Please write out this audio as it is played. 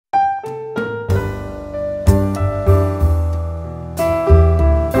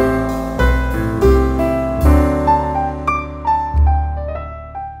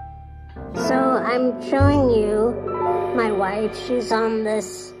showing you my wife. She's on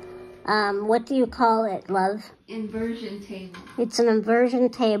this, what do you call it, love? Inversion table. It's an inversion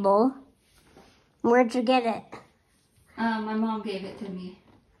table. Where'd you get it? My mom gave it to me.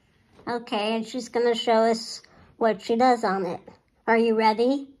 Okay, and she's gonna show us what she does on it. Are you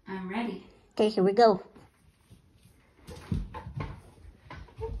ready? I'm ready. Okay, here we go.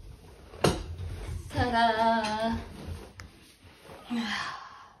 Ta-da!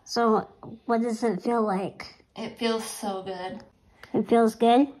 So, what does it feel like? It feels so good. It feels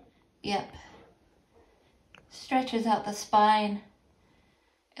good? Yep. Stretches out the spine,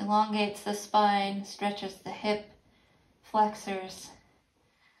 elongates the spine, stretches the hip flexors.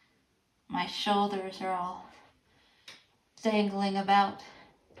 My shoulders are all dangling about.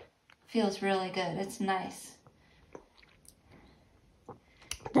 Feels really good. It's nice.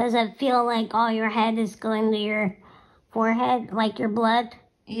 Does it feel like all your head is going to your forehead, like your blood?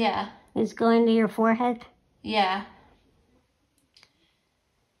 Yeah. Is going to your forehead? Yeah.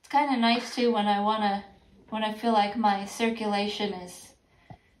 It's kind of nice too when I feel like my circulation is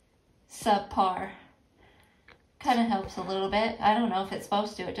subpar. Kind of helps a little bit. I don't know if it's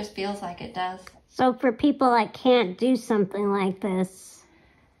supposed to. It just feels like it does. So for people that can't do something like this,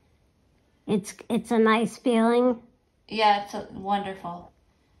 it's a nice feeling? Yeah, it's wonderful.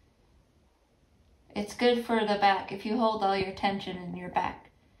 It's good for the back. If you hold all your tension in your back,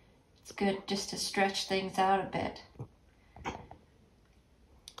 it's good just to stretch things out a bit.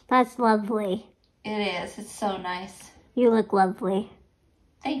 That's lovely. It is. It's so nice. You look lovely.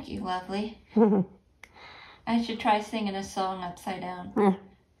 Thank you, lovely. I should try singing a song upside down.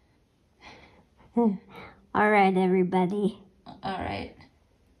 All right, everybody. All right.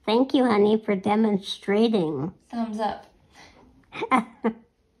 Thank you, honey, for demonstrating. Thumbs up.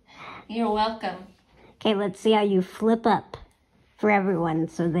 You're welcome. Okay, let's see how you flip up for everyone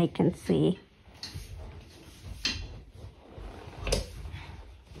so they can see.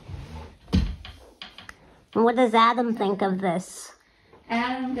 And what does Adam think of this?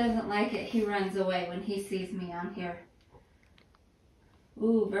 Adam doesn't like it. He runs away when he sees me on here.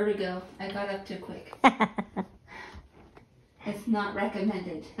 Ooh, vertigo. I got up too quick. It's not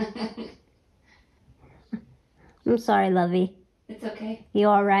recommended. I'm sorry, lovey. It's okay. You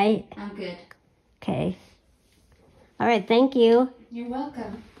all right? I'm good. Okay. All right, thank you. You're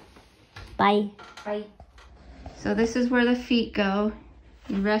welcome. Bye. Bye. So this is where the feet go.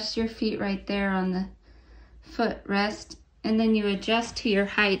 You rest your feet right there on the footrest, and then you adjust to your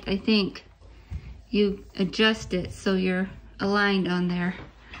height. I think you adjust it so you're aligned on there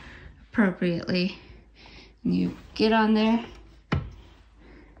appropriately. And you get on there.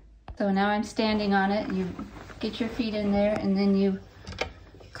 So now I'm standing on it. You get your feet in there, and then you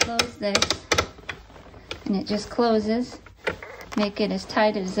close this, and it just closes. Make it as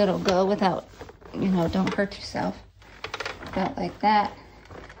tight as it'll go without, don't hurt yourself. About like that.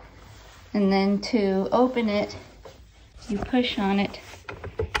 And then to open it, you push on it,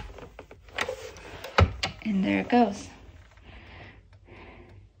 and there it goes.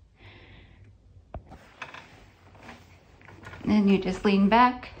 And you just lean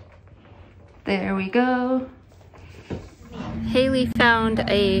back. There we go. Haley found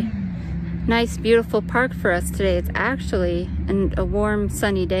a nice, beautiful park for us today. It's actually a warm,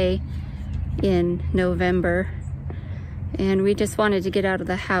 sunny day in November, and we just wanted to get out of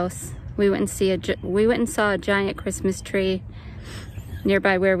the house. We went and saw a giant Christmas tree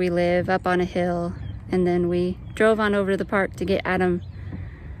nearby where we live, up on a hill, and then we drove on over to the park to get Adam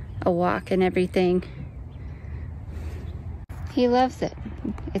a walk and everything. He loves it.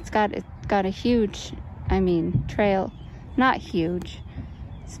 It's got a huge, trail. Not huge.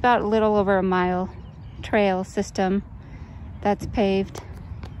 It's about a little over a mile trail system that's paved.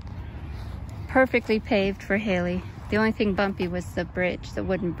 Perfectly paved for Haley. The only thing bumpy was the bridge, the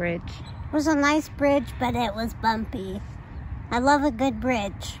wooden bridge. It was a nice bridge, but it was bumpy. I love a good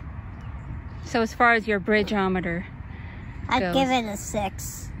bridge. So as far as your bridgeometer I'd give it a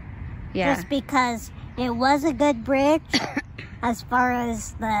 6. Yeah. Just because it was a good bridge as far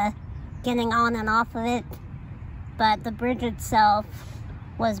as the getting on and off of it, but the bridge itself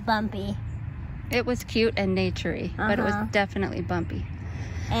was bumpy. It was cute and naturey, but it was definitely bumpy.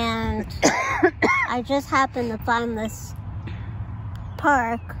 And I just happened to find this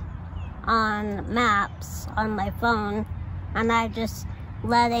park on maps on my phone, and I just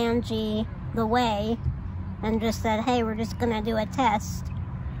led Angie the way and just said, hey, we're just gonna do a test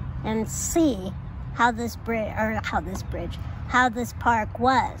and see how this park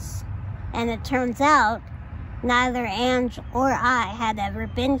was. And it turns out neither Ange or I had ever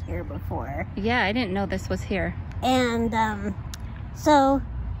been here before. Yeah, I didn't know this was here. And so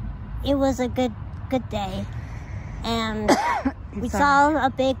it was a good good day. And we saw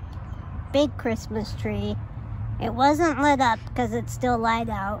a big Christmas tree. It wasn't lit up because it's still light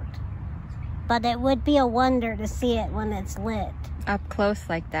out. But it would be a wonder to see it when it's lit. Up close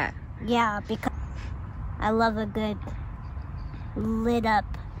like that. Yeah, because I love a good lit up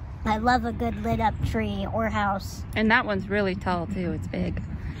tree or house. And that one's really tall too, it's big.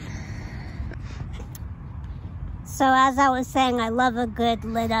 So as I was saying, I love a good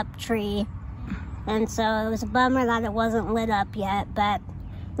lit up tree. And so it was a bummer that it wasn't lit up yet, but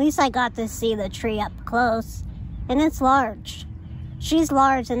at least I got to see the tree up close. And it's large. She's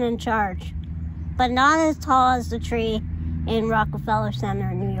large and in charge, but not as tall as the tree in Rockefeller Center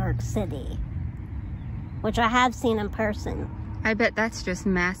in New York City, which I have seen in person. I bet that's just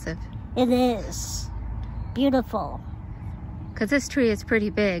massive. It is. Beautiful. Because this tree is pretty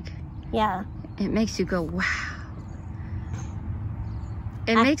big. Yeah. It makes you go, wow.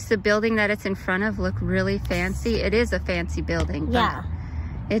 It makes the building that it's in front of look really fancy. It is a fancy building. But yeah.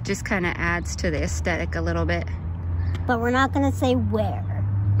 It just kind of adds to the aesthetic a little bit. But we're not going to say where.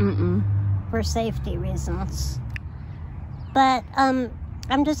 Mm-mm. For safety reasons. But I'm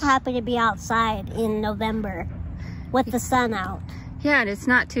just happy to be outside in November with the sun out. Yeah, and it's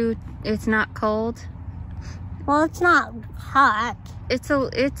not cold. Well, it's not hot.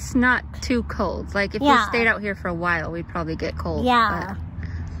 It's not too cold. Like if we stayed out here for a while, we'd probably get cold. Yeah.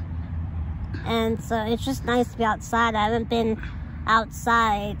 And so it's just nice to be outside. I haven't been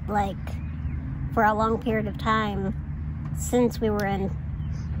outside like for a long period of time since we were in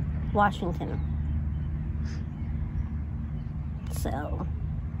Washington. So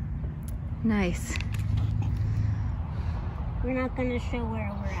nice. We're not going to show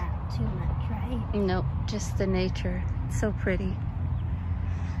where we're at too much, right? Nope, just the nature. It's so pretty.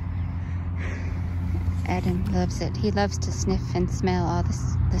 Adam loves it. He loves to sniff and smell all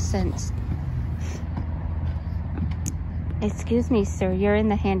the scents. Excuse me, sir, you're in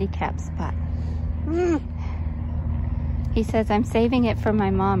the handicap spot. He says, I'm saving it for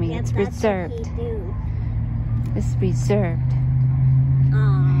my mommy. Yep, it's that's reserved. what he do. It's reserved.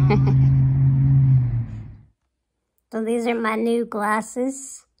 So these are my new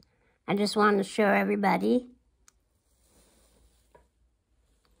glasses. I just wanted to show everybody.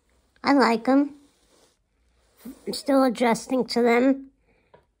 I like them. I'm still adjusting to them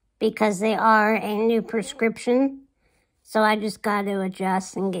because they are a new prescription. So I just got to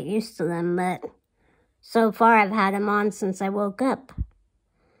adjust and get used to them. But so far I've had them on since I woke up.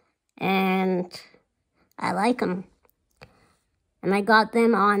 And I like them. And I got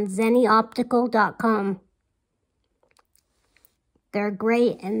them on ZenniOptical.com. They're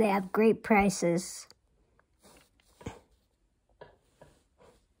great and they have great prices.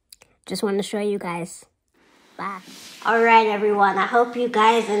 Just wanted to show you guys. Bye. Alright everyone, I hope you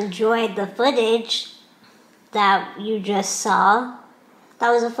guys enjoyed the footage that you just saw.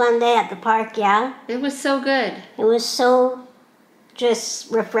 That was a fun day at the park, yeah? It was so good. It was so just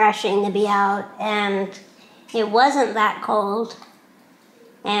refreshing to be out, and it wasn't that cold.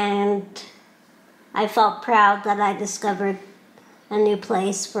 And I felt proud that I discovered a new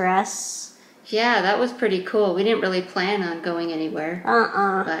place for us. Yeah, that was pretty cool. We didn't really plan on going anywhere.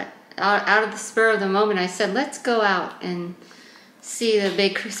 But out of the spur of the moment, I said, let's go out and see the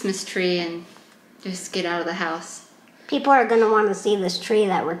big Christmas tree and just get out of the house. People are going to want to see this tree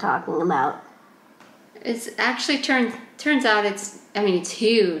that we're talking about. It's actually turns out it's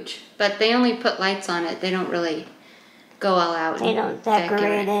huge, but they only put lights on it. They don't really go all out. They don't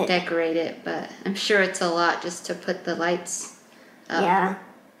decorate it. But I'm sure it's a lot just to put the lights up. Yeah.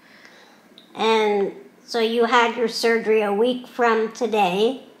 And so you had your surgery a week from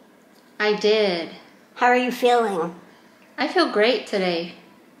today. I did. How are you feeling? I feel great today.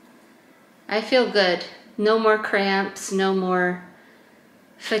 I feel good. No more cramps, no more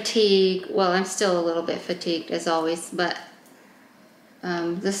fatigue. Well, I'm still a little bit fatigued as always, but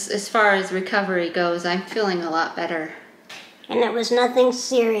this, as far as recovery goes, I'm feeling a lot better. And it was nothing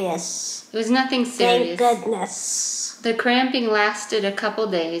serious. It was nothing serious. Thank goodness. The cramping lasted a couple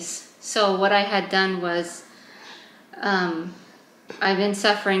days. So what I had done was, I've been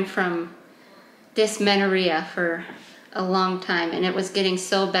suffering from dysmenorrhea for a long time, and it was getting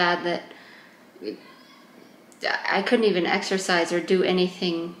so bad that I couldn't even exercise or do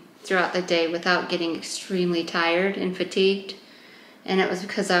anything throughout the day without getting extremely tired and fatigued. And it was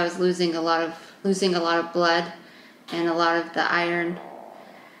because I was losing a lot of blood and a lot of the iron.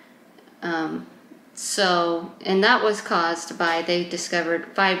 And that was caused by, they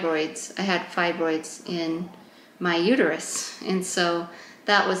discovered fibroids. I had fibroids in my uterus. And so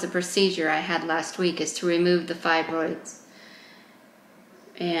that was the procedure I had last week, is to remove the fibroids.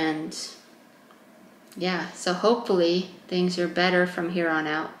 And Yeah, so hopefully things are better from here on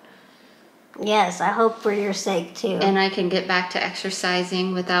out. Yes, I hope for your sake too. And I can get back to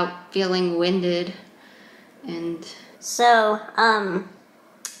exercising without feeling winded. And so, other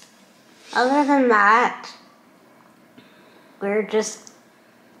than that, we're just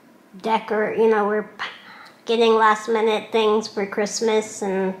we're getting last minute things for Christmas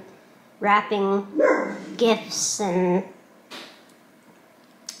and wrapping gifts, and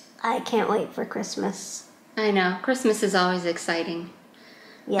I can't wait for Christmas. I know, Christmas is always exciting.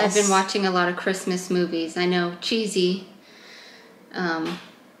 Yes. I've been watching a lot of Christmas movies. I know, cheesy.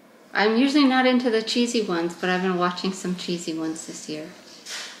 I'm usually not into the cheesy ones, but I've been watching some cheesy ones this year.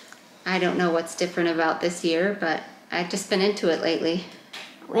 I don't know what's different about this year, but I've just been into it lately.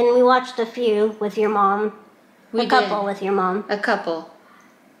 When we watched a few with your mom. A couple with your mom. A couple.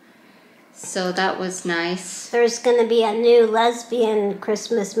 So that was nice. There's going to be a new lesbian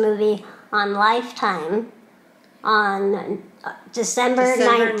Christmas movie on Lifetime on December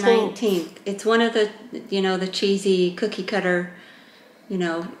 19th. It's one of the, the cheesy cookie cutter,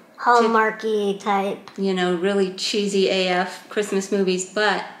 Hallmarky type. Really cheesy AF Christmas movies,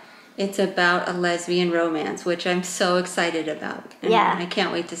 but it's about a lesbian romance, which I'm so excited about. And yeah. I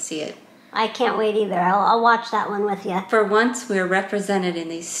can't wait to see it. I can't wait either. I'll watch that one with you. For once, we're represented in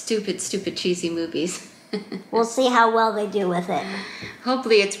these stupid cheesy movies. We'll see how well they do with it.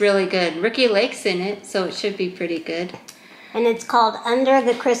 Hopefully it's really good. Ricky Lake's in it, so it should be pretty good. And it's called Under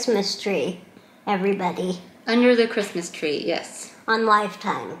the Christmas Tree, everybody. Under the Christmas Tree, yes. On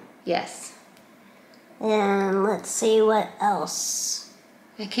Lifetime. Yes. And let's see what else.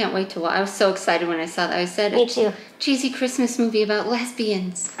 I can't wait to watch. I was so excited when I saw that. I said, me too. Cheesy Christmas movie about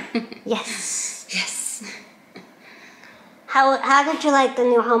lesbians. Yes. Yes. How did you like the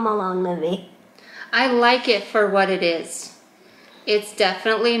new Home Alone movie? I like it for what it is. It's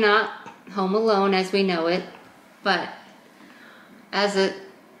definitely not Home Alone as we know it, but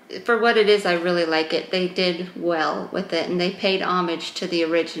for what it is, I really like it. They did well with it, and they paid homage to the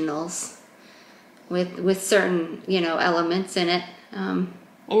originals with certain, elements in it.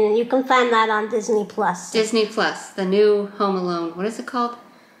 And you can find that on Disney Plus. Disney Plus, the new Home Alone. What is it called?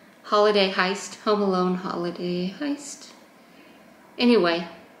 Holiday Heist. Home Alone Holiday Heist. Anyway,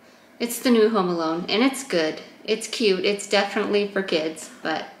 it's the new Home Alone, and it's good. It's cute. It's definitely for kids,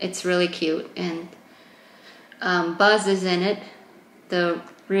 but it's really cute. And Buzz is in it. The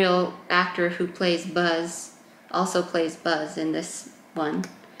real actor who plays Buzz also plays Buzz in this one.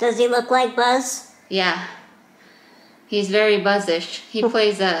 Does he look like Buzz? Yeah. He's very Buzzish. He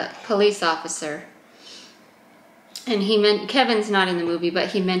plays a police officer. And Kevin's not in the movie,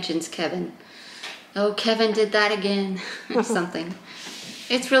 but he mentions Kevin. Oh, Kevin did that again, or something.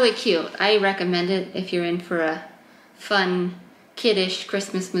 It's really cute. I recommend it if you're in for a fun, kiddish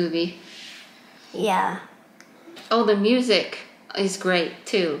Christmas movie. Yeah. Oh, the music is great,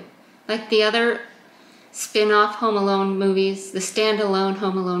 too. Like the other spin-off Home Alone movies, the standalone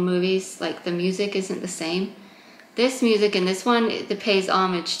Home Alone movies, like the music isn't the same. This music in this one, it pays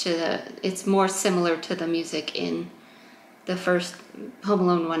homage to it's more similar to the music in the first Home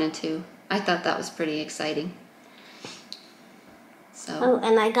Alone 1 and 2. I thought that was pretty exciting. So. Oh,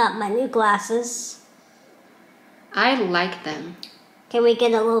 and I got my new glasses. I like them. Can we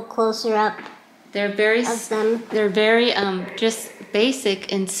get a little closer up? They're very of them? They're very just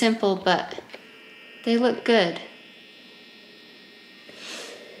basic and simple, but they look good.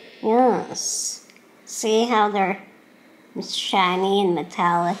 Yes. See how they're shiny and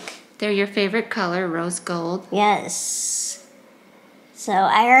metallic? They're your favorite color, rose gold. Yes. So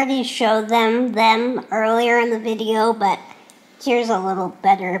I already showed them earlier in the video, but here's a little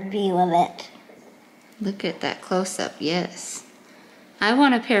better view of it. Look at that close-up, yes. I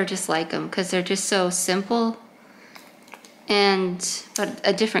want a pair just like them because they're just so simple, but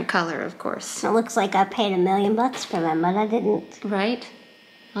a different color, of course. It looks like I paid $1 million for them, but I didn't. Right?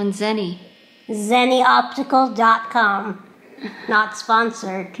 On Zenni. ZenniOptical.com. Not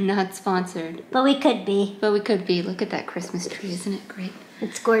sponsored. Not sponsored. But we could be. But we could be. Look at that Christmas tree. Isn't it great?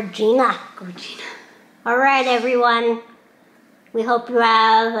 It's Gorgina. Gorgina. All right, everyone. We hope you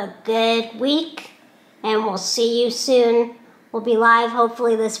have a good week, and we'll see you soon. We'll be live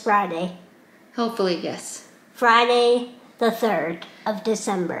hopefully this Friday. Hopefully, yes. Friday the 3rd of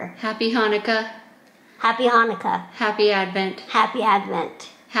December. Happy Hanukkah. Happy Hanukkah. Happy Advent. Happy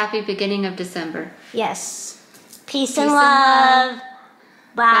Advent. Happy beginning of December. Yes. Peace and love.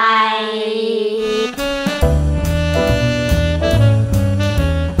 Bye.